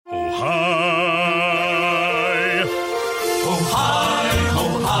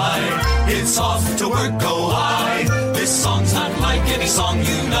it's off to work, go I. This song's not like any song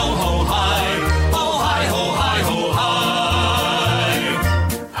you know, ho hi. Ho hi, ho hi, ho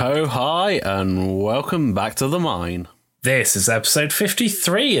hi. Ho hi, and welcome back to The Mine. This is episode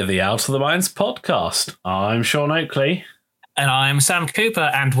 53 of the Out of the Mines podcast. I'm Sean Oakley. And I'm Sam Cooper,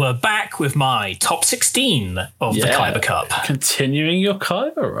 and we're back with my top 16 of the Khyber Cup. Continuing your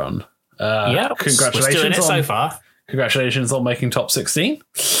Khyber run. Congratulations we're still in it so far. Congratulations on making top 16.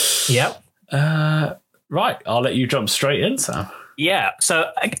 Yep. Right, I'll let you jump straight in, Sam. Yeah, so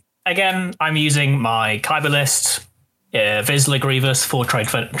again, I'm using my Khyber list, Vizsla, Grievous, 4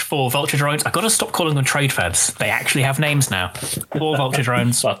 Vulture drones. I've got to stop calling them trade feds. They actually have names now. 4 Vulture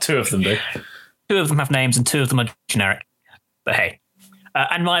drones. Well, 2 of them do. 2 of them have names and 2 of them are generic. But hey.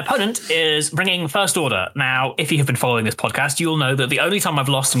 And my opponent is bringing First Order. Now, if you have been following this podcast, you'll know that the only time I've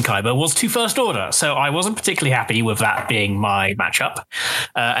lost in Khyber was to First Order. So I wasn't particularly happy with that being my matchup.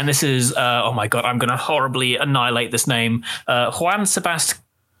 And this is, oh my God, I'm going to horribly annihilate this name. Juan Sebastian,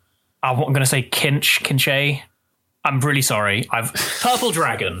 I'm going to say Kinche. I'm really sorry. Purple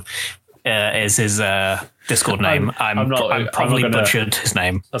Dragon is his Discord name. I'm probably butchered his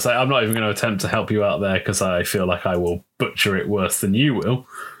name. I'll say I'm not even going to attempt to help you out there because I feel like I will butcher it worse than you will.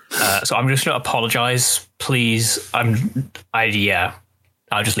 So I'm just going to apologize, please. I'll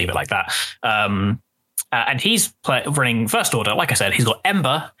just leave it like that. And he's running First Order. Like I said, he's got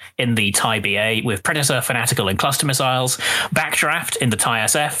Ember in the TIE BA with Predator, Fanatical, and Cluster Missiles. Backdraft in the TIE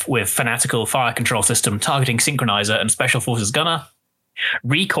SF with Fanatical, Fire Control System, Targeting Synchronizer, and Special Forces Gunner.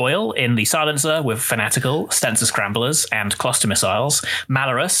 Recoil in the Silencer with Fanatical, Stencer Scramblers, and Cluster Missiles.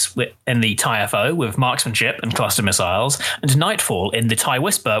 Malorus in the TIE FO with Marksmanship and Cluster Missiles. And Nightfall in the TIE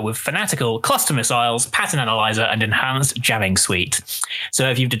Whisper with Fanatical, Cluster Missiles, Pattern Analyzer, and Enhanced Jamming Suite. So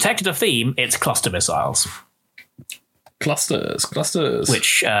if you've detected a theme, it's Cluster Missiles. Clusters.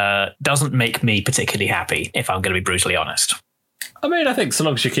 Which doesn't make me particularly happy, if I'm going to be brutally honest. I mean, I think so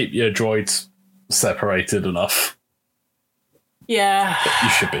long as you keep your droids separated enough. Yeah. You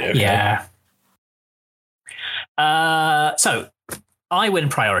should be okay. Yeah. So I win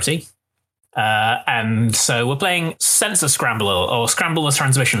priority. And so we're playing Sensor Scrambler or Scramble the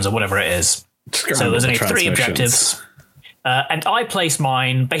Transmissions or whatever it is. So there's only 3 objectives. And I place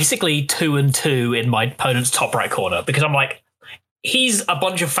mine basically 2 and 2 in my opponent's top right corner because I'm like, he's a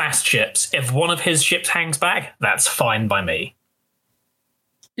bunch of fast ships. If one of his ships hangs back, that's fine by me.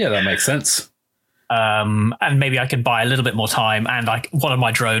 Yeah, that makes sense. And maybe I can buy a little bit more time and one of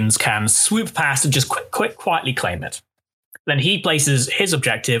my drones can swoop past and just quietly claim it. Then he places his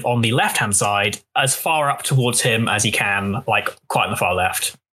objective on the left-hand side as far up towards him as he can, like quite on the far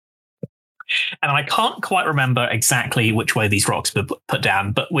left. And I can't quite remember exactly which way these rocks were put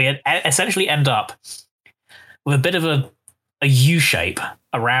down, but we essentially end up with a bit of a U shape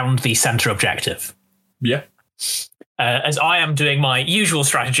around the center objective. Yeah. As I am doing my usual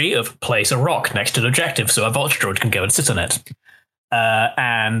strategy of place a rock next to the objective so a vulture droid can go and sit on it.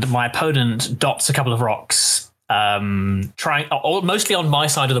 And my opponent dots a couple of rocks, mostly on my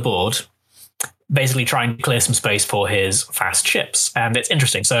side of the board, basically trying to clear some space for his fast ships. And it's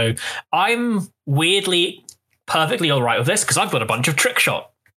interesting. So I'm weirdly perfectly all right with this because I've got a bunch of trick shot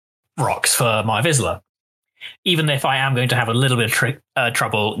rocks for my Vizsla. Even if I am going to have a little bit of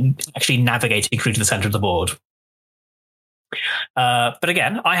trouble actually navigating through to the center of the board. But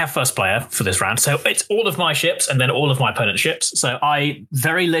again, I have first player for this round, so it's all of my ships and then all of my opponent's ships. So I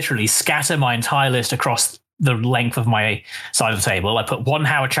very literally scatter my entire list across the length of my side of the table. I put one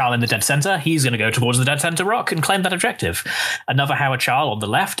Howard Charl in the dead center. He's going to go towards the dead center rock and claim that objective. Another Howard Charl on the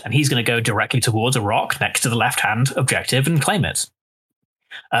left, and he's going to go directly towards a rock next to the left-hand objective and claim it.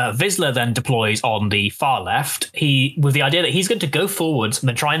 Vizsla then deploys on the far left, with the idea that he's going to go forwards and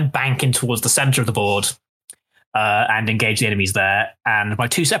then try and bank in towards the center of the board. And engage the enemies there. And my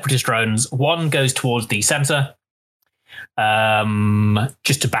 2 separatist drones, one goes towards the center,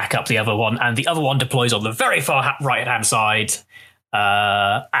 just to back up the other one, and the other one deploys on the very far right-hand side,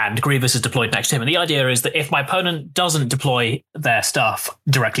 and Grievous is deployed next to him. And the idea is that if my opponent doesn't deploy their stuff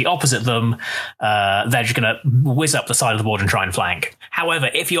directly opposite them, they're just going to whiz up the side of the board and try and flank. However,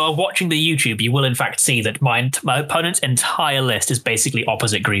 if you are watching the YouTube, you will in fact see that my opponent's entire list is basically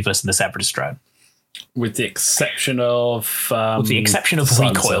opposite Grievous and the separatist drone. With the exception of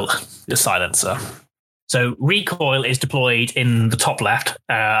Recoil, the silencer. So Recoil is deployed in the top left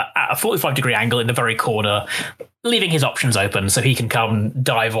at a 45-degree angle in the very corner, leaving his options open so he can come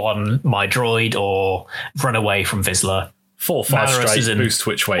dive on my droid or run away from Vizsla. 4 or 5 straight boost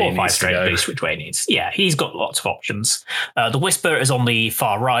which way he needs to go. Boost which way he needs. Yeah, he's got lots of options. The Whisper is on the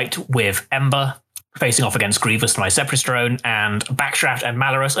far right with Ember. facing off against Grievous, my Separatist drone, and Backdraft and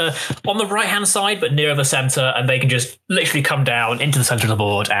Malorus are on the right-hand side, but near the center, and they can just literally come down into the center of the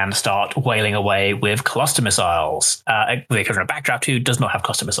board and start wailing away with cluster missiles. With a Backdraft who does not have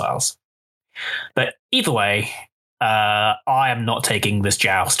cluster missiles. But either way, I am not taking this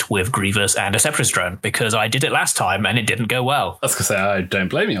joust with Grievous and a Separatist drone because I did it last time and it didn't go well. I was going to say, I don't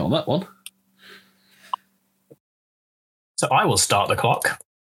blame you on that one. So I will start the clock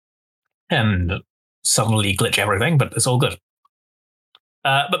and suddenly glitch everything, but it's all good.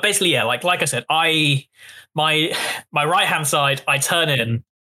 But basically, yeah, like I said, my right hand side, I turn in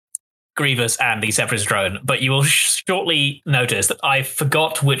Grievous and the Separatist drone, but you will shortly notice that I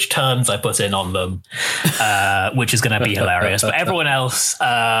forgot which turns I put in on them, which is going to be hilarious. But everyone else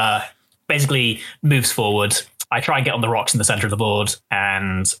basically moves forward. I try and get on the rocks in the center of the board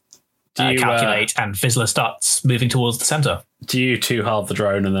and calculate, and Vizsla starts moving towards the center. Do you 2 hard the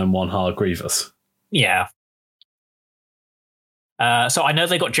drone and then 1 hard Grievous? Yeah. So I know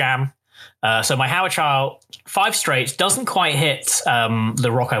they got jam. So my Howard Child 5 straight doesn't quite hit the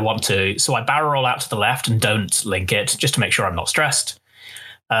rock I want to. So I barrel roll out to the left and don't link it just to make sure I'm not stressed.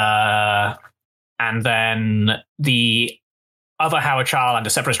 And then the other Howard Child and a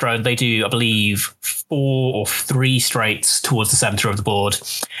Separatist drone, they do, I believe, 4 or 3 straights towards the center of the board.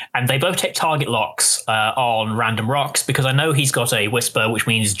 And they both take target locks on random rocks because I know he's got a Whisper, which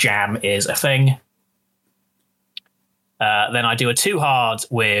means jam is a thing. Then I do a 2 hard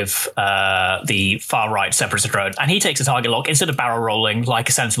with the far right Separatist drone, and he takes a target lock instead of barrel rolling like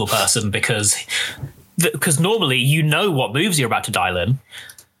a sensible person because normally you know what moves you're about to dial in.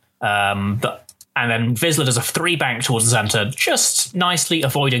 And then Vizsla does a 3 bank towards the center, just nicely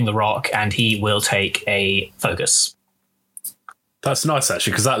avoiding the rock, and he will take a focus. That's nice,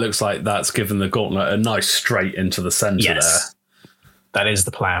 actually, because that looks like that's given the gauntlet a nice straight into the center there. That is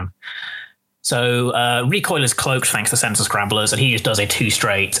the plan. So Recoil is cloaked thanks to Sensor Scramblers, and he just does a 2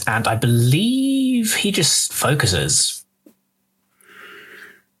 straight, and I believe he just focuses.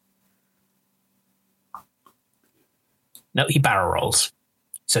 No, he barrel rolls.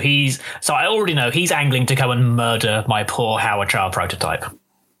 So I already know he's angling to come and murder my poor Howard Child prototype.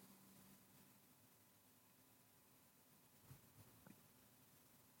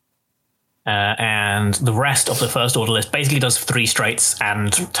 And the rest of the first order list basically does 3 straights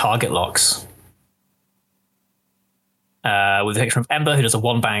and target locks. With the from Ember, who does a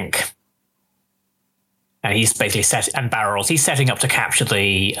 1 bank. And he's basically and barrels. He's setting up to capture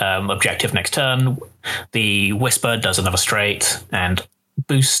the objective next turn. The Whisper does another straight and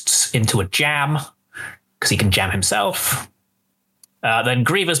boosts into a jam because he can jam himself. Then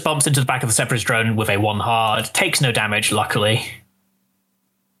Grievous bumps into the back of the Separatist drone with a 1 hard, takes no damage, luckily.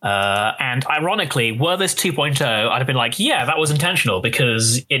 And ironically, were this 2.0, I'd have been like, yeah, that was intentional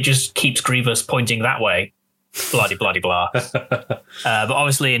because it just keeps Grievous pointing that way. Bloody, bloody, blah. But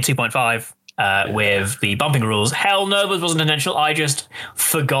obviously in 2.5, with the bumping rules, hell no, this wasn't intentional. I just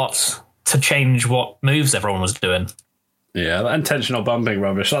forgot to change what moves everyone was doing. Yeah, that intentional bumping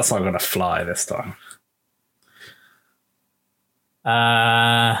rubbish, that's not going to fly this time.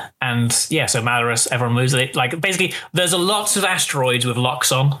 And yeah, so Malorus, everyone moves it. Like, basically, there's a lots of asteroids with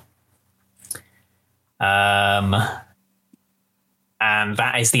locks on. And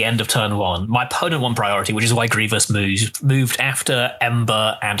that is the end of turn 1. My opponent won priority, which is why Grievous moved after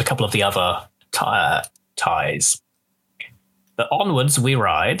Ember and a couple of the other ties. But onwards we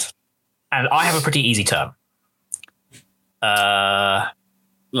ride, and I have a pretty easy turn.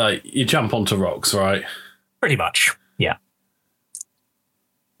 Like, you jump onto rocks, right? Pretty much, yeah.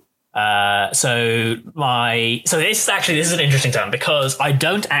 So this is an interesting turn because I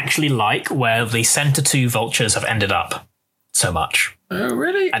don't actually like where the center 2 vultures have ended up so much. Oh,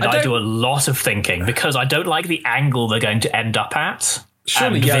 really? And I do a lot of thinking because I don't like the angle they're going to end up at.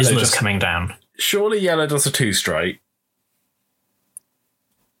 Surely and Yellow Vizsla's coming down. Surely Yellow does a 2 straight.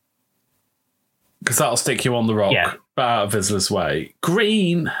 Because that'll stick you on the rock, but out of Vizsla's way.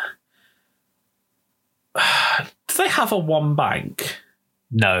 Green. Do they have a 1 bank?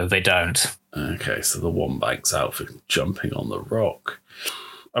 No, they don't. Okay, so the 1 bank's out for jumping on the rock.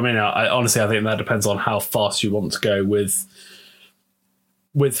 I mean, I honestly think that depends on how fast you want to go with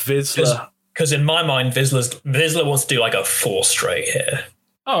Vizsla. Because in my mind, Vizsla wants to do like a 4 straight here.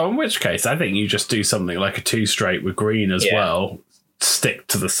 Oh, in which case, I think you just do something like a 2 straight with green as well. Stick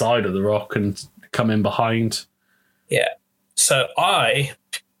to the side of the rock and come in behind. Yeah. So I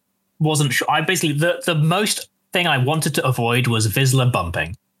wasn't sure. I basically, the most thing I wanted to avoid was Vizsla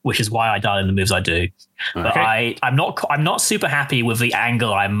bumping, which is why I dial in the moves I do. Okay. But I'm not super happy with the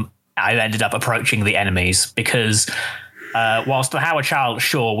angle I ended up approaching the enemies because whilst the Howard Child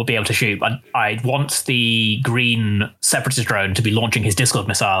sure would be able to shoot, I want the green separatist drone to be launching his Discord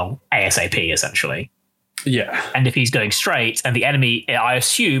missile ASAP, essentially. Yeah. And if he's going straight and the enemy, I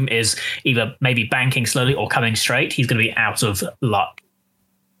assume, is either maybe banking slowly or coming straight, he's going to be out of luck.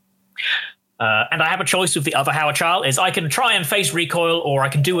 And I have a choice with the other Howard Child, is I can try and face recoil, or I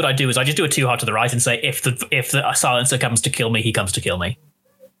can do what I do is I just do a 2 hard to the right and say, if the silencer comes to kill me, he comes to kill me.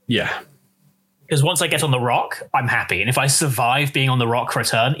 Yeah. Because once I get on the rock, I'm happy. And if I survive being on the rock for a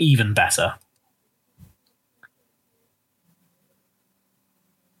turn, even better.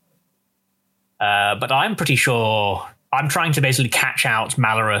 But I'm pretty sure I'm trying to basically catch out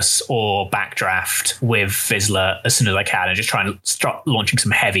Malorus or Backdraft with Vizsla as soon as I can and just try and start launching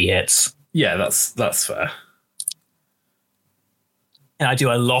some heavy hits. Yeah, that's fair. And I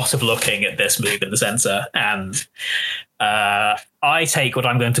do a lot of looking at this move in the center, and I take what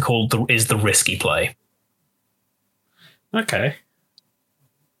I'm going to call the risky play. Okay.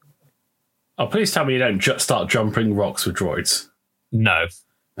 Oh, please tell me you don't start jumping rocks with droids. No.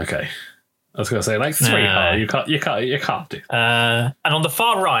 Okay. I was going to say, like, 3 hard. You can't do. And on the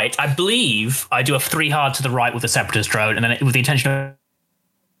far right, I believe I do a 3 hard to the right with the Separatist drone, and then with the intention of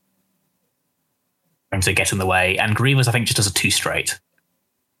to get in the way. And Grievous, I think, just does a 2 straight.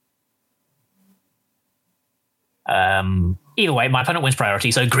 Either way, my opponent wins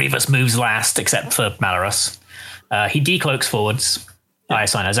priority, so Grievous moves last, except for Malorus. He decloaks forwards. Yeah. I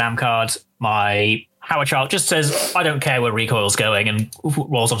assign a Zam card. My Howard Child just says, I don't care where recoil's going, and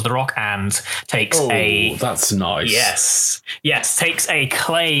rolls onto the rock and takes that's nice. Yes, takes a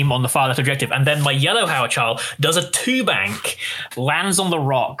claim on the far left objective. And then my yellow Howard Child does a 2-bank, lands on the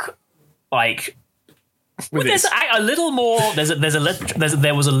rock, like... there's a little more.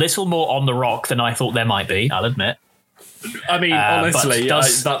 There was a little more on the rock than I thought there might be, I'll admit. I mean, honestly,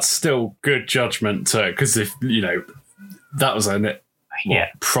 that's still good judgment, because if, that was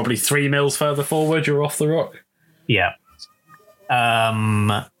probably 3 mils further forward, you're off the rock. Yeah.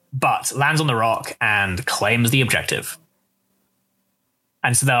 But lands on the rock and claims the objective.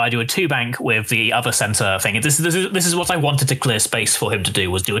 And so then I do a 2-bank with the other center thing. This is what I wanted to clear space for him to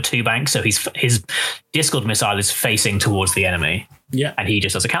do, was do a 2-bank. So his Discord missile is facing towards the enemy. Yeah. And he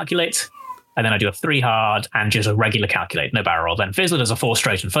just does a calculate. And then I do a 3 hard and just a regular calculate, no barrel roll. Then Vizsla does a 4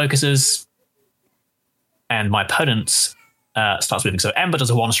 straight and focuses. And my opponent starts moving. So Ember does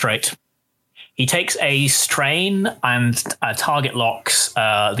a 1 straight. He takes a strain and target locks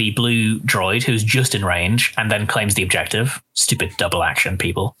the blue droid, who's just in range, and then claims the objective. Stupid double action,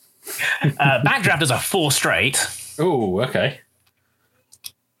 people. Backdraft does a 4 straight. Oh, okay.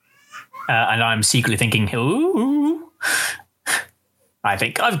 And I'm secretly thinking, ooh, I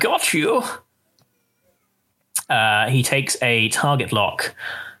think I've got you. He takes a target lock.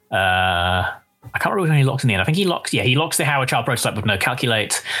 I can't remember when he locks in the end. I think he locks the Howard Child prototype with no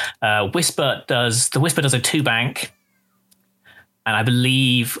calculate. Whisper does a 2-bank, and I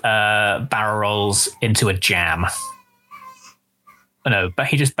believe barrel rolls into a jam. Oh, no, but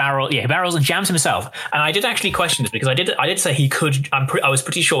he just barrels and jams himself. And I did actually question this because I did say he could. I was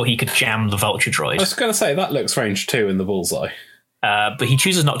pretty sure he could jam the Vulture droid. I was going to say that looks range 2 in the bullseye. But he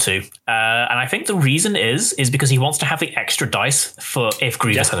chooses not to. And I think the reason is because he wants to have the extra dice for if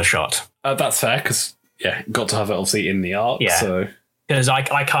Grievous has a shot. That's fair, because, got to have it obviously in the arc. Yeah. So. Because I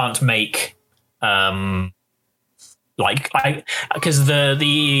can't make... because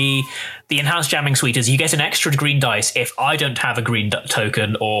the enhanced jamming suite is you get an extra green dice if I don't have a green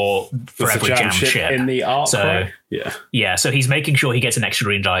token or for every jam ship in the arc. So right? yeah. So he's making sure he gets an extra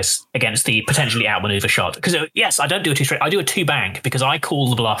green dice against the potentially outmaneuver shot. Because yes, I don't do a 2 straight. I do a 2-bank because I call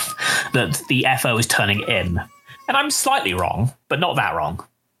the bluff that the FO is turning in, and I'm slightly wrong, but not that wrong.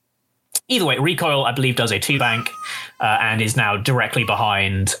 Either way, Recoil, I believe, does a 2-bank and is now directly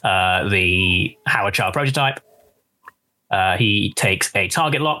behind the Howard Child prototype. He takes a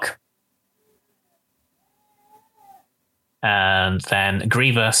target lock. And then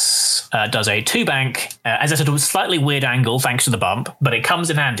Grievous does a 2-bank. As I said, it was a slightly weird angle thanks to the bump, but it comes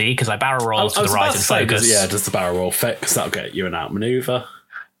in handy because I barrel roll to the right and focus. Does the barrel roll fit? Because that'll get you an outmaneuver.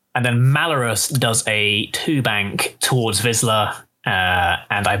 And then Malorus does a 2-bank towards Vizsla,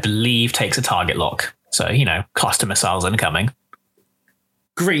 and I believe takes a target lock. So, cluster missiles incoming.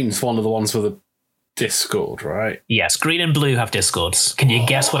 Green's one of the ones with a Discord, right? Yes, green and blue have Discords. Can you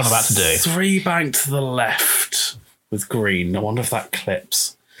guess what I'm about to do? 3-bank to the left with green. I wonder if that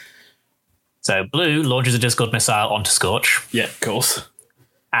clips. So blue launches a Discord missile onto Scorch. Yeah, of course.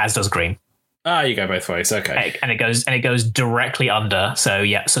 As does green. You go both ways. Okay. And it goes directly under. So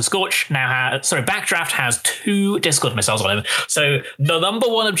Scorch now Backdraft has 2 Discord missiles on him. So the number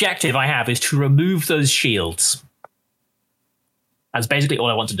one objective I have is to remove those shields. That's basically all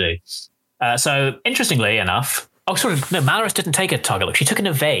I want to do. So interestingly enough, Malorus didn't take a target lock. She took an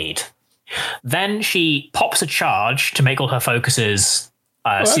evade. Then she pops a charge to make all her focuses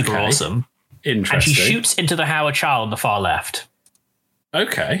super awesome. Interesting. And she shoots into the Howard Child on the far left.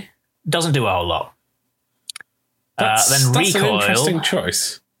 Okay. Doesn't do a whole lot. That's then recoil. an interesting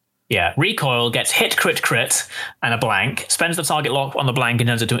choice. Yeah, recoil gets hit, crit, and a blank. Spends the target lock on the blank and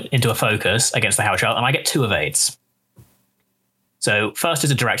turns it into a focus against the Howard Child, and I get 2 evades. So first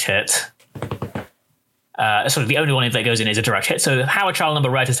is a direct hit. The only one that goes in is a direct hit. So Howard Child number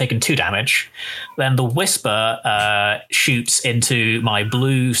red has taken 2 damage. Then the Whisper shoots into my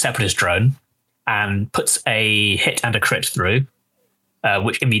blue Separatist drone and puts a hit and a crit through,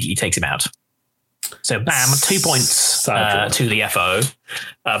 which immediately takes him out. So bam, 2 points to the FO.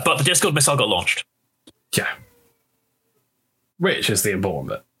 But the Discord missile got launched. Yeah. Which is the important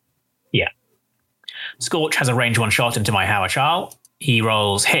bit. Yeah. Scorch has a range 1 shot into my Howard Child. He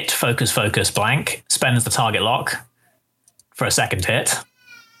rolls hit, focus, blank, spends the target lock for a second hit,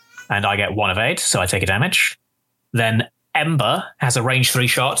 and I get 1 evade, so I take a damage. Then Ember has a range 3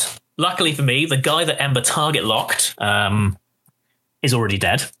 shot. Luckily for me, the guy that Ember target locked is already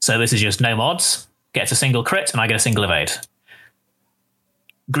dead, so this is just no mods. Gets a single crit, and I get a single evade.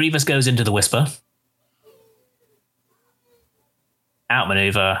 Grievous goes into the Whisper.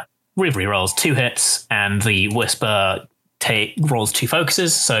 Outmaneuver. Reverie rolls 2 hits, and the Whisper rolls 2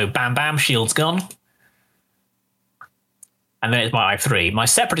 focuses, so bam, shield's gone. And then it's my I3. My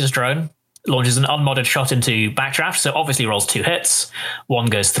Separatist drone launches an unmodded shot into Backdraft, so obviously rolls 2 hits. 1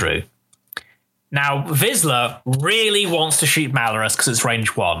 goes through. Now, Vizsla really wants to shoot Malorus because it's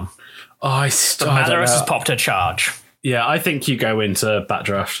range 1. But Malorus has popped her charge. Yeah, I think you go into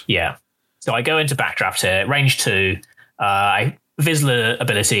Backdraft. Yeah. So I go into Backdraft here, range 2. Vizsla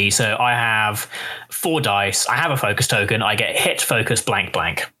ability, so I have 4 dice. I have a focus token. I get hit, focus, blank.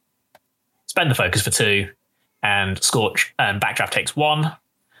 Spend the focus for 2, and Scorch and Backdraft takes 1.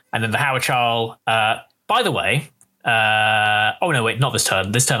 And then the Howard Child. By the way, not this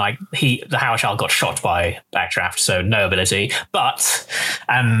turn. This turn, the Howard Child got shot by Backdraft, so no ability. But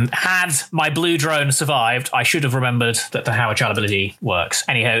had my blue drone survived, I should have remembered that the Howard Child ability works.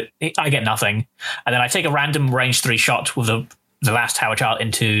 Anyhow, I get nothing, and then I take a random range 3 shot with the last Howard Child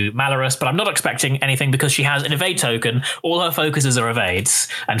into Malorus, but I'm not expecting anything because she has an evade token. All her focuses are evades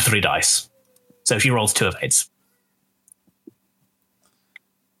and 3 dice. So she rolls 2 evades.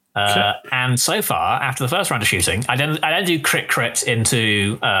 And so far, after the first round of shooting, I don't do crit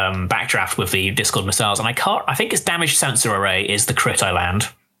into Backdraft with the Discord missiles, and I think it's damage sensor array is the crit I land.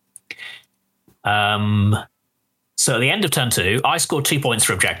 So at the end of turn 2, I scored 2 points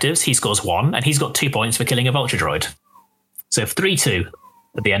for objectives, he scores 1, and he's got 2 points for killing a Vulture Droid. So 3-2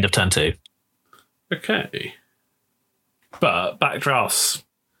 at the end of turn 2. Okay. But Backdraft's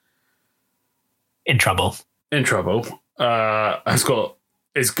in trouble.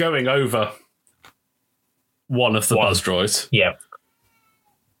 Is going over one of the buzz droids. Yeah.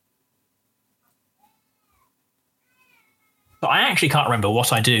 But I actually can't remember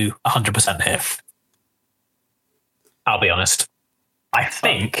what I do 100% here. I'll be honest. I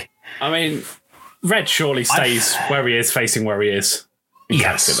think... Red surely stays where he is, facing where he is.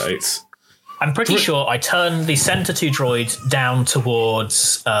 Calculates. I'm pretty sure I turn the center 2 droid down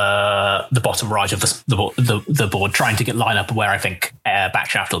towards the bottom right of the board, trying to line up where I think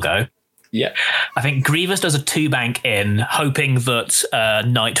Backdraft will go. Yeah. I think Grievous does a 2 bank in, hoping that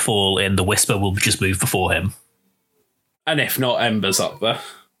Nightfall in the Whisper will just move before him. And if not, Ember's up there.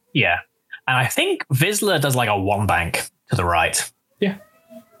 Yeah. And I think Vizsla does like a 1 bank to the right. Yeah.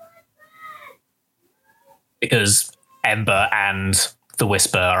 Because Ember and the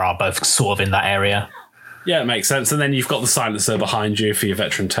Whisper are both sort of in that area. Yeah, it makes sense. And then you've got the silencer behind you for your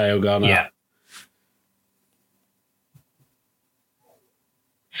veteran tail gunner. Yeah.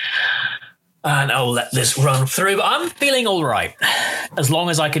 And I'll let this run through. But I'm feeling all right. As long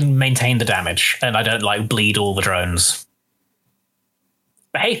as I can maintain the damage and I don't bleed all the drones.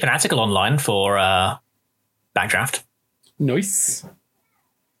 But hey, Fanatical online for Backdraft. Nice.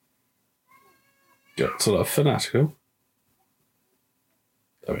 Got sort of Fanatical.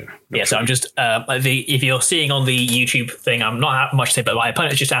 So I'm just if you're seeing on the YouTube thing, I'm not much to say, but my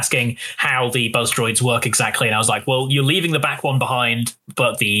opponent is just asking how the buzz droids work exactly, and I was like, well, you're leaving the back one behind,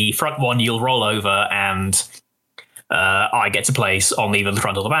 but the front one you'll roll over, and I get to place on either the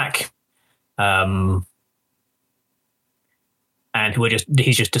front or the back. And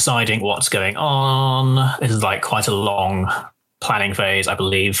he's just deciding what's going on. This is quite a long planning phase, I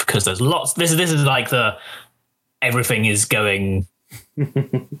believe, because there's lots. This is like everything is going.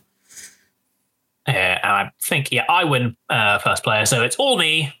 here, and I think, I win first player, so it's all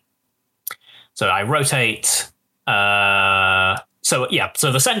me. So I rotate. So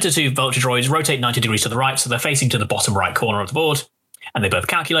the center two vulture droids rotate 90 degrees to the right, so they're facing to the bottom right corner of the board, and they both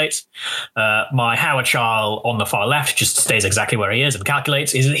calculate. My Howard Charl on the far left just stays exactly where he is and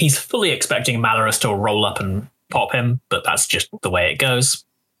calculates. He's fully expecting Malarus to roll up and pop him, but that's just the way it goes.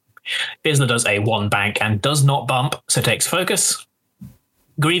 Vizsla does a 1 bank and does not bump, so takes focus.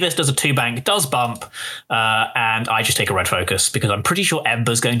 Grievous does a 2 bank, does bump, and I just take a red focus because I'm pretty sure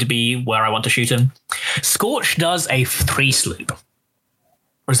Ember's going to be where I want to shoot him. Scorch does a 3 sloop.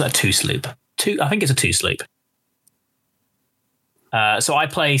 Or is that a 2 sloop? I think it's a 2 sloop. So I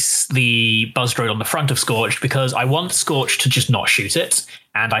place the Buzz Droid on the front of Scorch because I want Scorch to just not shoot it,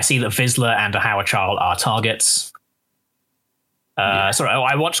 and I see that Vizsla and a Howard Charl are targets.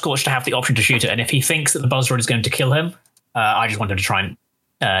 I want Scorch to have the option to shoot it, and if he thinks that the Buzz Droid is going to kill him, I just want him to try and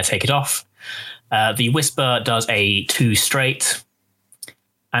take it off. The Whisper does a 2 straight,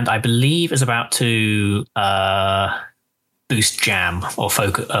 and I believe is about to boost jam or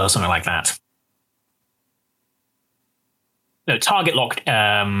focus or something like that. No, target lock.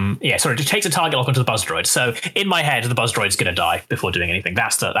 It takes a target lock onto the Buzz Droid. So in my head, the Buzz Droid's going to die before doing anything.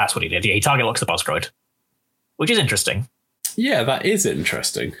 That's what he did. Yeah, he target locks the Buzz Droid, which is interesting. Yeah, that is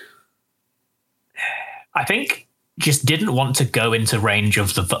interesting. I think just didn't want to go into range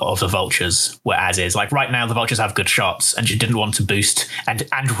of the vultures, as is. Like right now, the vultures have good shots, and just didn't want to boost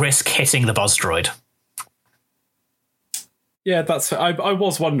and risk hitting the Buzz Droid. Yeah, I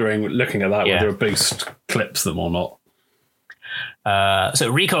was wondering, looking at that, whether a boost clips them or not. So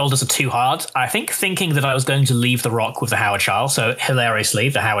recoil does a 2 hard. I think thinking that I was going to leave the rock with the Howard Charl. So hilariously,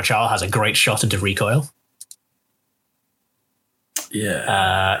 the Howard Charl has a great shot into recoil.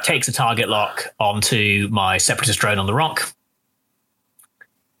 Yeah. Takes a target lock onto my Separatist drone on the rock.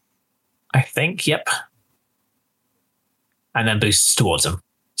 I think, yep. And then boosts towards him.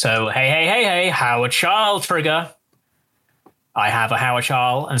 So, hey, Howard Charl trigger. I have a Howard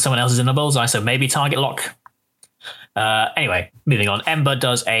Charl and someone else is in the bullseye, so maybe target lock. Anyway, moving on. Ember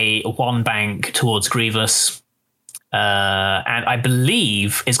does a 1 bank towards Grievous. And I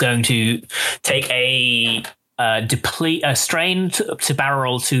believe is going to take a strain to barrel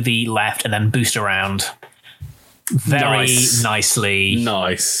roll to the left and then boost around. Very nicely.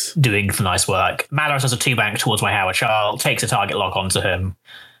 Nice. Doing nice work. Malarus has a 2 bank towards my Howard Charl, takes a target lock onto him,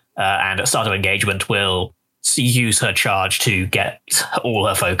 and at start of engagement will use her charge to get all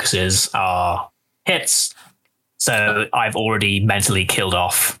her focuses are hits. So I've already mentally killed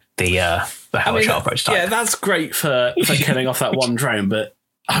off the Howard Charl prototype. Yeah, that's great for killing off that 1 drone, but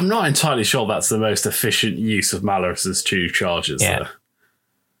I'm not entirely sure that's the most efficient use of Malarus's 2 charges. Yeah.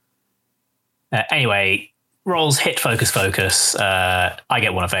 Anyway, rolls hit focus. I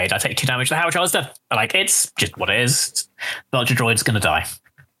get 1 evade. I take 2 damage. The Howard Charl is dead. It's just what it is. Vulture Droid's going to die.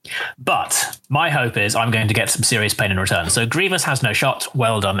 But my hope is I'm going to get some serious pain in return. So Grievous has no shot.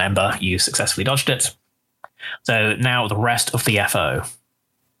 Well done, Ember. You successfully dodged it. So now the rest of the FO.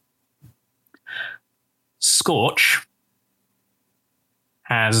 Scorch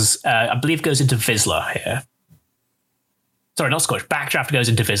has, I believe, goes into Vizsla here. Sorry, not Scorch. Backdraft goes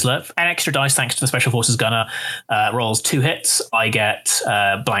into Vizsla. An extra dice thanks to the Special Forces gunner. Rolls 2 hits. I get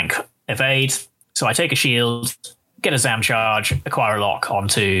blank evade. So I take a shield, get a Zam charge, acquire a lock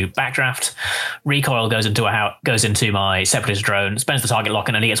onto Backdraft. Recoil goes into my Separatist drone, spends the target lock,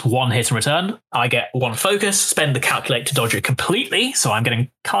 and only gets 1 hit in return. I get 1 focus, spend the calculate to dodge it completely. So I'm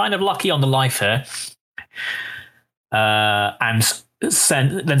getting kind of lucky on the life here. And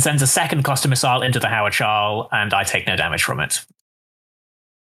then sends a second cluster missile into the Howard Charl, and I take no damage from it.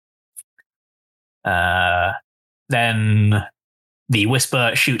 Then the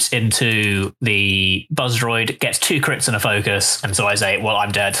Whisper shoots into the Buzz Droid, gets 2 crits and a focus, and so I say, well,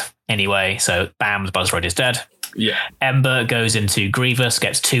 I'm dead anyway, so bam, the Buzz Droid is dead. Yeah. Ember goes into Grievous,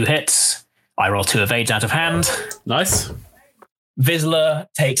 gets 2 hits. I roll 2 evades out of hand. Nice.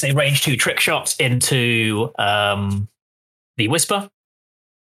 Vizsla takes a range 2 trick shot into the Whisper.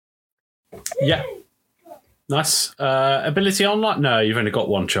 Yeah. Nice. Ability online? No, you've only got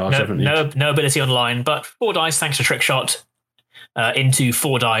 1 charge, haven't you? No ability online, but 4 dice thanks to trick shot into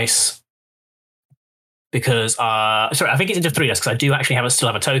 4 dice. Because, I think it's into 3 dice because I do actually still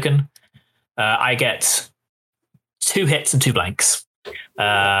have a token. I get 2 hits and 2 blanks.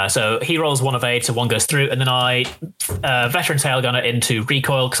 So he rolls 1 evade, so 1 goes through, and then I veteran tail gunner into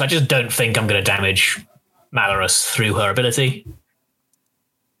recoil because I just don't think I'm going to damage Malarus through her ability.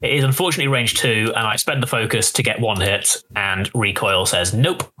 It is unfortunately range 2, and I spend the focus to get 1 hit, and recoil says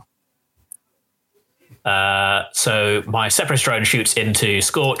nope. So my Separatist drone shoots into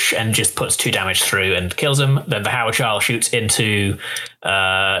Scorch and just puts 2 damage through and kills him. Then the Howard Child shoots into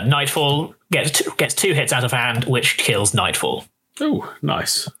Nightfall, gets 2 hits out of hand, which kills Nightfall. Oh,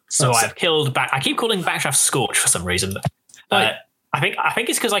 nice. So I've killed back. I keep calling Backdraft Scorch for some reason. I think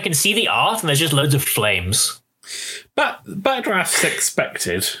it's because I can see the art and there's just loads of flames. Backdraft's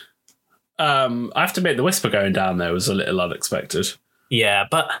expected. I have to admit, the Whisper going down there was a little unexpected. Yeah,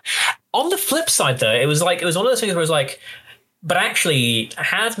 but on the flip side, though, it was one of those things where it was like, but actually,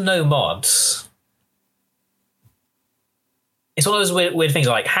 had no mods. It's one of those weird things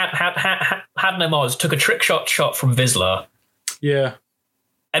like had no mods, took a trick shot from Vizsla. Yeah.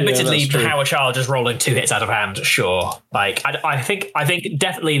 Admittedly, the Howard Child just rolling 2 hits out of hand, sure. Like, I think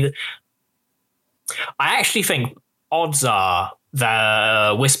definitely. I actually think odds are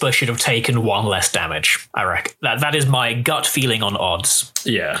the Whisper should have taken 1 less damage. I reckon that is my gut feeling on odds.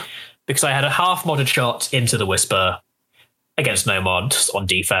 Yeah, because I had a half modded shot into the Whisper against no mods on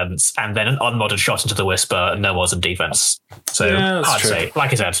defense, and then an unmodded shot into the Whisper, no mods on defense. So hard to say.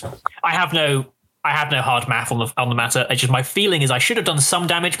 Like I said, I have no hard math on the matter. It's just my feeling is I should have done some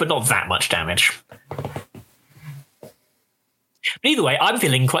damage, but not that much damage. But either way, I'm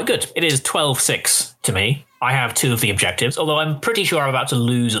feeling quite good. It is 12-6 to me. I have 2 of the objectives, although I'm pretty sure I'm about to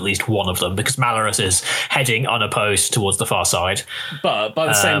lose at least 1 of them because Malorus is heading unopposed towards the far side. But by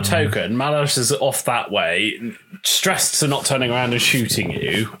the same token, Malorus is off that way, stressed to not turning around and shooting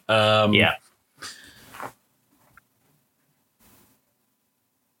you. Yeah.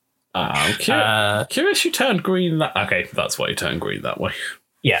 I'm curious you turned green that... Okay, that's why you turned green that way.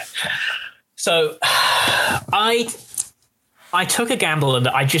 Yeah. So I took a gamble and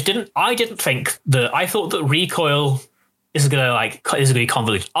I didn't think that. I thought that recoil is going to be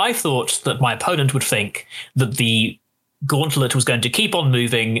convoluted. I thought that my opponent would think that the gauntlet was going to keep on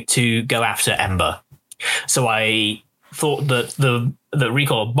moving to go after Ember. So I thought that the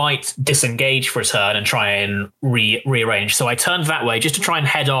recoil might disengage for a turn and try and rearrange. So I turned that way just to try and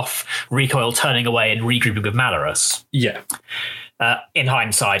head off recoil turning away and regrouping with Malorus. Yeah. In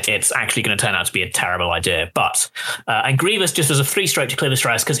hindsight, it's actually going to turn out to be a terrible idea. But and Grievous just does a 3-stroke to clear the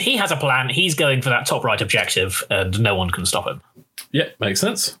stress because he has a plan. He's going for that top right objective, and no one can stop him. Yeah, makes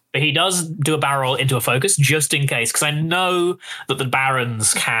sense. But he does do a barrel roll into a focus just in case, because I know that the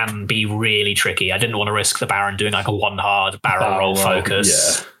Barons can be really tricky. I didn't want to risk the Baron doing like a 1 hard barrel roll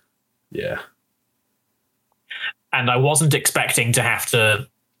focus. Yeah. And I wasn't expecting to have to.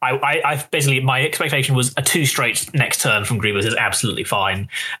 I basically, my expectation was a 2 straight next turn from Grievous is absolutely fine.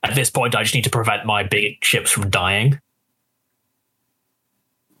 At this point, I just need to prevent my big ships from dying.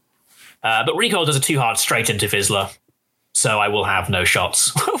 But recoil does a 2 hard straight into Vizsla, so I will have no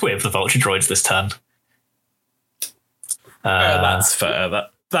shots with the Vulture Droids this turn. That's fair.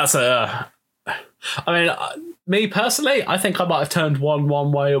 That's a... I mean, me personally, I think I might have turned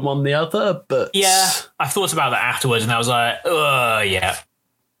one way and one the other, but... Yeah, I thought about that afterwards, and I was like, yeah.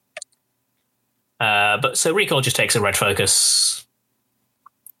 But so recoil just takes a red focus,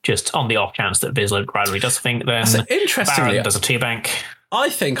 just on the off chance that Vizsla gradually does think. Then interestingly, Baron does a 2-bank. I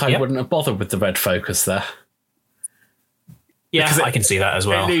think I wouldn't have bothered with the red focus there. Yeah, I can see that as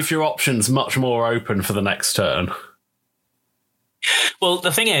well. It leaves your options much more open for the next turn. Well,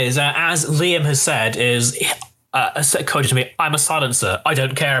 the thing is, as Liam has said, quoted to me, "I'm a silencer. I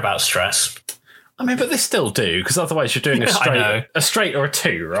don't care about stress." I mean, but they still do, because otherwise you're doing a straight or a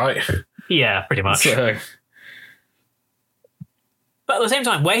 2, right? Yeah, pretty much. So. But at the same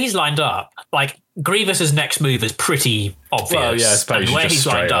time, where he's lined up, like Grievous's next move is pretty obvious. Well, yeah, I suppose and where he's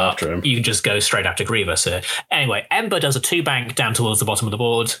lined up, him. You can just go straight after Grievous here. Anyway, Ember does a 2-bank down towards the bottom of the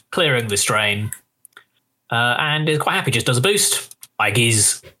board, clearing the strain, and is quite happy. Just does a boost, like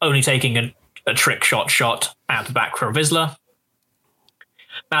he's only taking a trick shot out the back for Vizsla.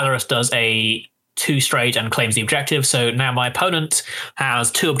 Malorus does a 2 straight and claims the objective. So now my opponent has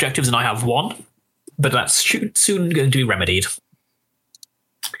 2 objectives and I have 1, but that's soon going to be remedied.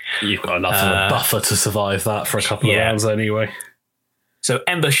 You've got enough of a buffer to survive that for a couple of rounds anyway. So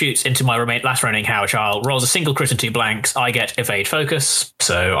Ember shoots into my last remaining Howard Child, rolls a single crit and 2 blanks. I get evade focus,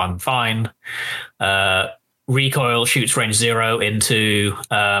 so I'm fine. Recoil shoots range 0 into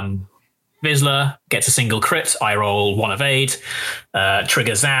Vizsla, gets a single crit. I roll 1 evade.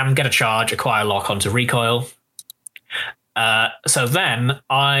 Trigger Zam, get a charge, acquire lock onto recoil. So then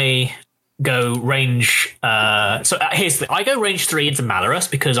I go range. Here's the I go range 3 into Malorus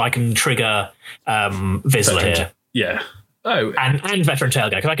because I can trigger Vizsla here. Yeah. Oh, and Veteran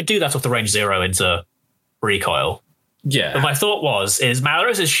Tailgate, because I could do that off the range 0 into recoil. Yeah. But my thought is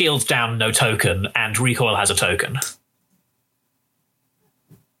Malorus is shields down, no token, and recoil has a token.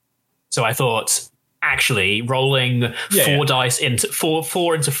 So I thought, actually rolling four dice into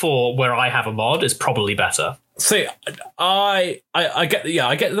four into four where I have a mod is probably better. See, I get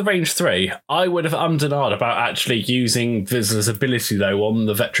the range 3. I would have ummed and ahed about actually using Vizsla's ability though on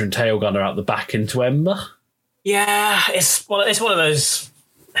the veteran tail gunner out the back into Ember. Yeah, it's one of those.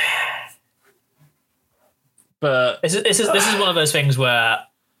 But this is one of those things where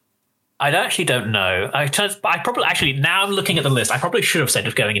I actually don't know. I probably actually, now I'm looking at the list, I probably should have said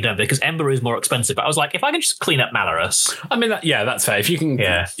of going into Ember because Ember is more expensive. But I was like, if I can just clean up Malorus. I mean, that's fair. If you can,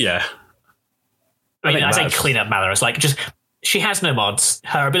 yeah. I mean, I say clean up Malorus, like just she has no mods.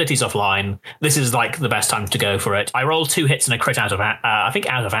 Her ability's offline. This is like the best time to go for it. I rolled 2 hits and a crit out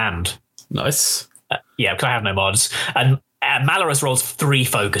of hand. Nice. Yeah, because I have no mods. And Malorus rolls 3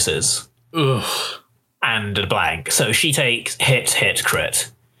 focuses. Ugh. And a blank. So she takes hit,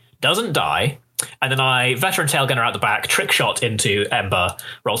 crit. Doesn't die. And then I veteran tail gunner out the back, trick shot into Ember,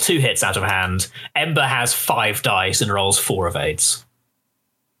 roll 2 hits out of hand. Ember has 5 dice and rolls 4 evades.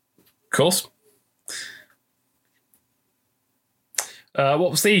 Of course.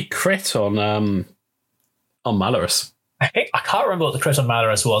 What was the crit on Malorus? I can't remember what the crit on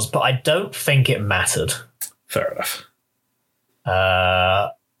Malorus was, but I don't think it mattered. Fair enough.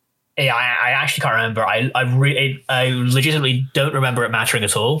 Yeah, I actually can't remember. I legitimately don't remember it mattering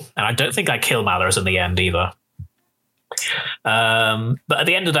at all, and I don't think I kill Malorus in the end either. But at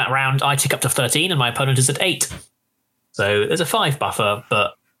the end of that round, I tick up to 13, and my opponent is at 8. So there's a 5 buffer,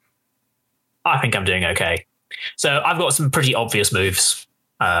 but I think I'm doing okay. So I've got some pretty obvious moves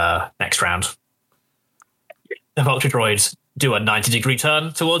next round. The Vulture Droids do a 90-degree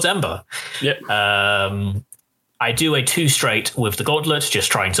turn towards Ember. Yep. I do a 2 straight with the Gauntlet,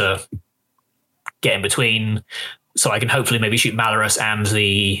 just trying to get in between so I can hopefully maybe shoot Malorus and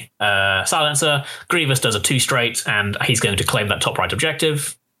the Silencer. Grievous does a 2 straight, and he's going to claim that top right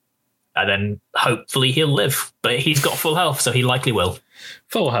objective. And then hopefully he'll live. But he's got full health, so he likely will.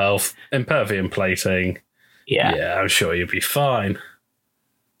 Full health, Impervium plating. Yeah, I'm sure you'll be fine.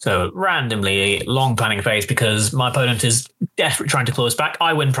 So randomly, long planning phase because my opponent is desperately trying to claw us back.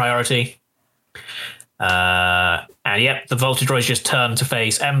 I win priority. And yep, the Vulture Droids just turn to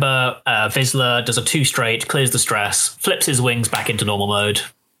face Ember. Vizsla does a 2 straight, clears the stress, flips his wings back into normal mode.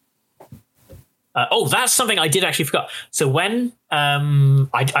 That's something I did actually forgot. So when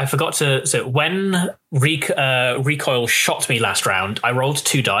I forgot to. So when Recoil shot me last round, I rolled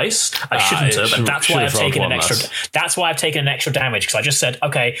 2 dice. I shouldn't have, and that's why I've taken an extra. That's why I've taken an extra damage because I just said,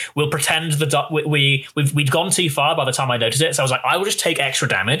 okay, we'll pretend we'd gone too far by the time I noticed it. So I was like, I will just take extra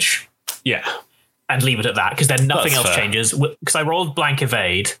damage. Yeah. And leave it at that because then nothing else changes. Because I rolled blank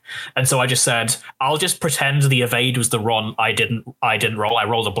evade, and so I just said I'll just pretend the evade was the Ron I didn't roll. I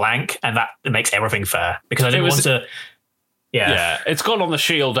rolled a blank, and that makes everything fair because I didn't want to. Yeah, it's gone on the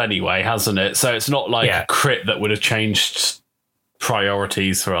shield anyway, hasn't it? So it's not like a crit that would have changed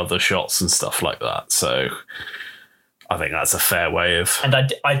priorities for other shots and stuff like that. So I think that's a fair way of... And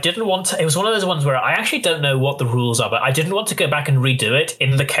I didn't want to... It was one of those ones where I actually don't know what the rules are, but I didn't want to go back and redo it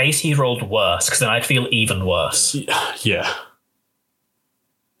in the case he rolled worse, because then I'd feel even worse. Yeah.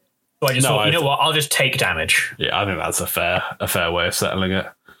 So I just thought, you know what, I'll just take damage. Yeah, I think that's a fair way of settling it.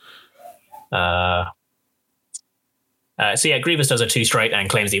 So yeah, Grievous does a 2 straight and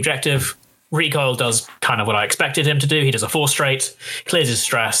claims the objective. Recoil does kind of what I expected him to do. He does a 4 straight, clears his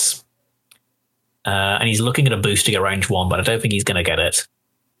stress... and he's looking at a boost to get range 1, but I don't think he's going to get it.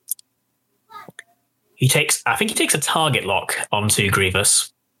 I think he takes a target lock onto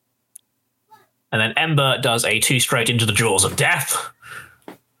Grievous. And then Ember does a 2 straight into the jaws of death.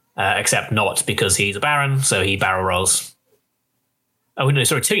 Except not because he's a Baron, so he barrel rolls. Oh, no,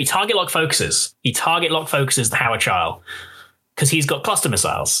 sorry, 2. He target lock focuses. He target lock focuses the Howard Child. Because he's got cluster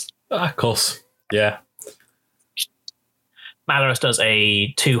missiles. Of course. Yeah. Malorus does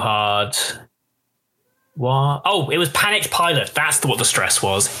a 2 hard... What? Oh, it was Panicked Pilot. That's what the stress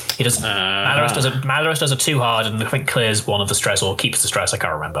was. He does. Malorus does a 2 hard, and I think clears one of the stress or keeps the stress. I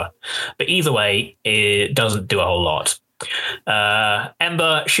can't remember. But either way, it doesn't do a whole lot.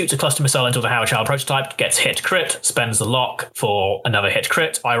 Ember shoots a cluster missile into the Howard Child prototype, gets hit crit, spends the lock for another hit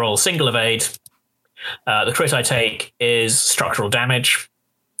crit. I roll single evade. The crit I take is structural damage.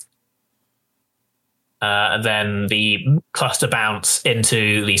 And then the cluster bounce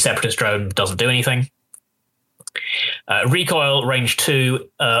into the Separatist drone doesn't do anything. Recoil, range 2,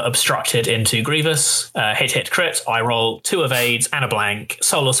 obstructed into Grievous. Hit, crit. I roll 2 evades and a blank.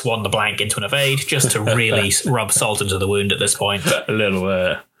 Solus won the blank into an evade, just to really rub salt into the wound at this point. A little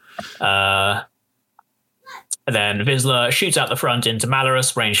bit. And then Vizsla shoots out the front into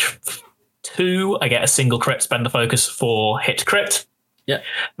Malorus, range 2. I get a single crit, spend the focus for hit, crit. Yeah.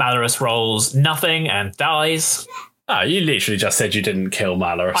 Malorus rolls nothing and dies. Oh, you literally just said you didn't kill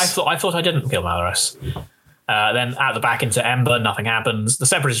Malorus. I thought I didn't kill Malorus. Then out the back into Ember, nothing happens. The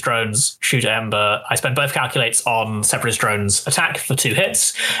Separatist drones shoot at Ember. I spend both calculates on Separatist drones attack for 2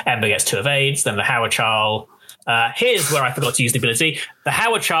 hits. Ember gets 2 evades. Then the Howard Charl. Here's where I forgot to use the ability. The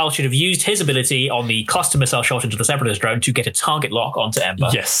Howard Charl should have used his ability on the cluster missile shot into the Separatist drone to get a target lock onto Ember.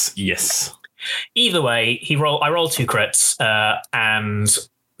 Yes. Either way, I roll 2 crits, and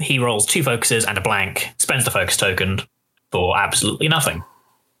he rolls 2 focuses and a blank, spends the focus token for absolutely nothing.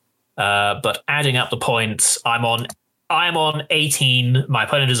 But adding up the points, I'm on 18. My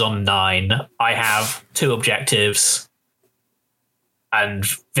opponent is on 9. I have 2 objectives, and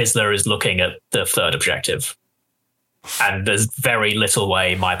Vizsla is looking at the 3rd objective. And there's very little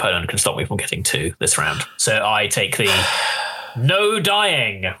way my opponent can stop me from getting 2 this round. So I take the no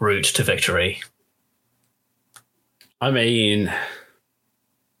dying route to victory. I mean,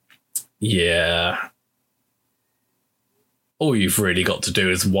 yeah. All you've really got to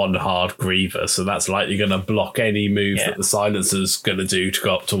do is 1 hard Griever, so that's likely going to block any move that the Silencer's going to do to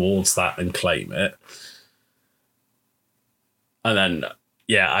go up towards that and claim it. And then,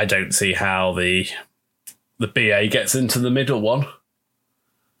 yeah, I don't see how the BA gets into the middle one.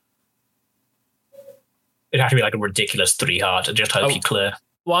 It'd have to be like a ridiculous 3 hard and just hope you clear.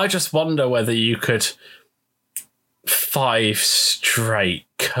 Well, I just wonder whether you could 5 straight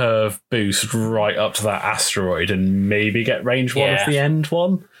curve boost right up to that asteroid and maybe get range 1 of the end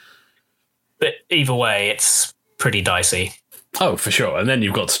one. But either way, it's pretty dicey. Oh, for sure. And then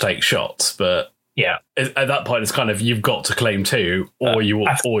you've got to take shots, but yeah, at that point, it's kind of you've got to claim 2, or you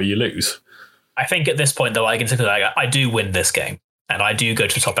lose. I think at this point, though, I can say that I do win this game, and I do go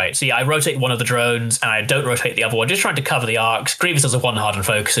to the top 8. So yeah, I rotate one of the drones, and I don't rotate the other one, just trying to cover the arcs. Grievous does a 1 hard and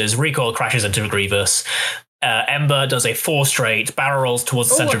focuses. Recoil crashes into Grievous. Ember does a 4 straight, barrel rolls towards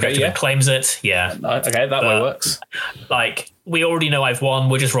the center objective and claims it. Yeah. Okay, that way works. Like, we already know I've won.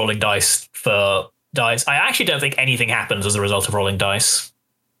 We're just rolling dice for dice. I actually don't think anything happens as a result of rolling dice.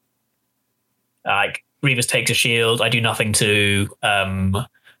 Like, Grievous takes a shield. I do nothing to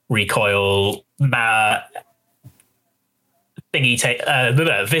recoil. Vizsla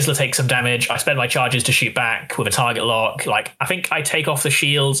takes some damage. I spend my charges to shoot back with a target lock. Like, I think I take off the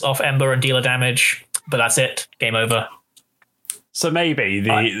shields off Ember and deal a damage, but that's it. Game over. So maybe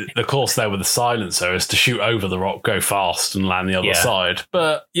the course there with the Silencer is to shoot over the rock, go fast, and land the other side.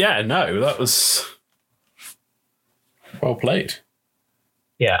 But yeah, no, that was well played.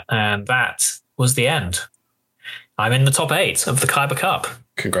 Yeah, and that was the end. I'm in the top 8 of the Kyber Cup.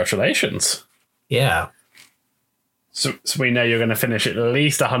 Congratulations. Yeah. So we know you're going to finish at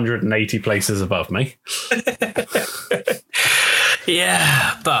least 180 places above me.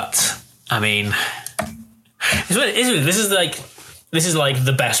 Yeah, but I mean, this is like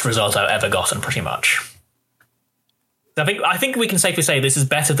the best result I've ever gotten, pretty much. I think we can safely say this is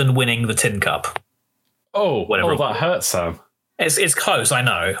better than winning the Tin Cup. That hurts, Sam. It's close, I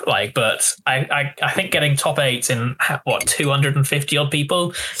know. But I think getting top 8 in 250 odd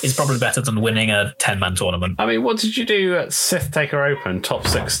people is probably better than winning a 10-man tournament. I mean, what did you do at Sith Taker Open? Top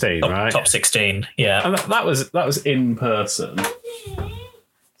 16, right? Top 16, yeah. And that was in person.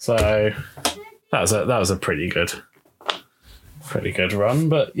 So that was a pretty good run.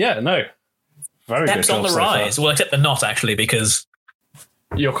 But yeah, no, very Steps good. On the rise. Well, except they're not actually, because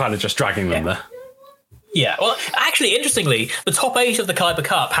you're kind of just dragging them there. Yeah, well, actually, interestingly, the top 8 of the Kyber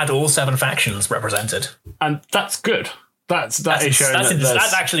Cup had all 7 factions represented, and that's good. That's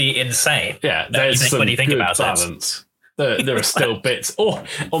actually insane. Yeah, there's some good balance. There are still bits, or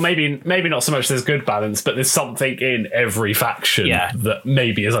maybe not so much. There's good balance, but there's something in every faction that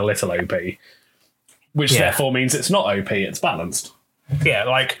maybe is a little OP, which therefore means it's not OP. It's balanced. Yeah,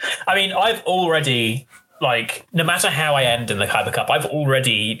 I mean, I've already. No matter how I end in the Kyber Cup, I've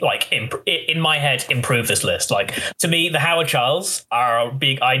already, in my head, improved this list. To me, the Howard Charles are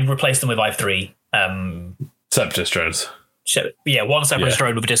big. I replaced them with i3. Separatist drones. Yeah, 1 Separatist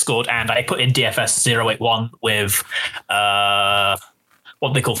drone with a Discord, and I put in DFS 081 with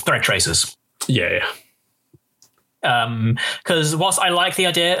what they call thread tracers. Yeah. Because whilst I like the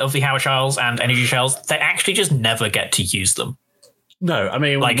idea of the Howard Charles and energy shells, they actually just never get to use them. No, I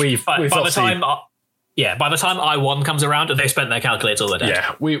mean, by the time I1 comes around, they spent their calculators all dead.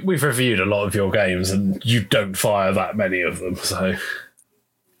 Yeah, we've reviewed a lot of your games, and you don't fire that many of them. So,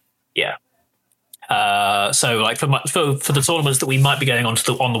 yeah. So for the tournaments that we might be going on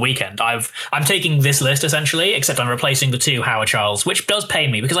on the weekend, I'm taking this list essentially, except I'm replacing the 2 Howard Charles, which does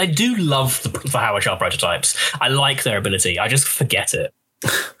pain me because I do love the Howard Charles prototypes. I like their ability. I just forget it.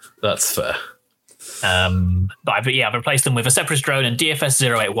 That's fair. But I've replaced them with a Separatist drone and DFS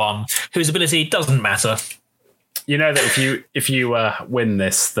 081, whose ability doesn't matter. You know that if you win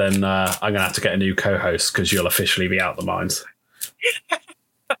this, then I'm going to have to get a new co-host because you'll officially be out the mines.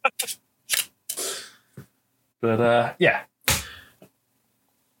 But yeah.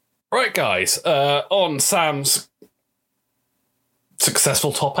 Right, guys. On Sam's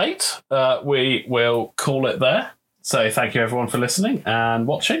successful top 8, we will call it there. So thank you everyone for listening and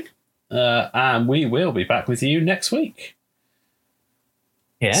watching. And we will be back with you next week.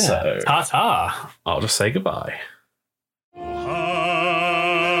 Yeah. So, ta-ta. I'll just say goodbye.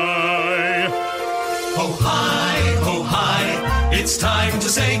 Oh, hi, it's time to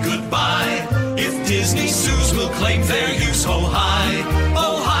say goodbye.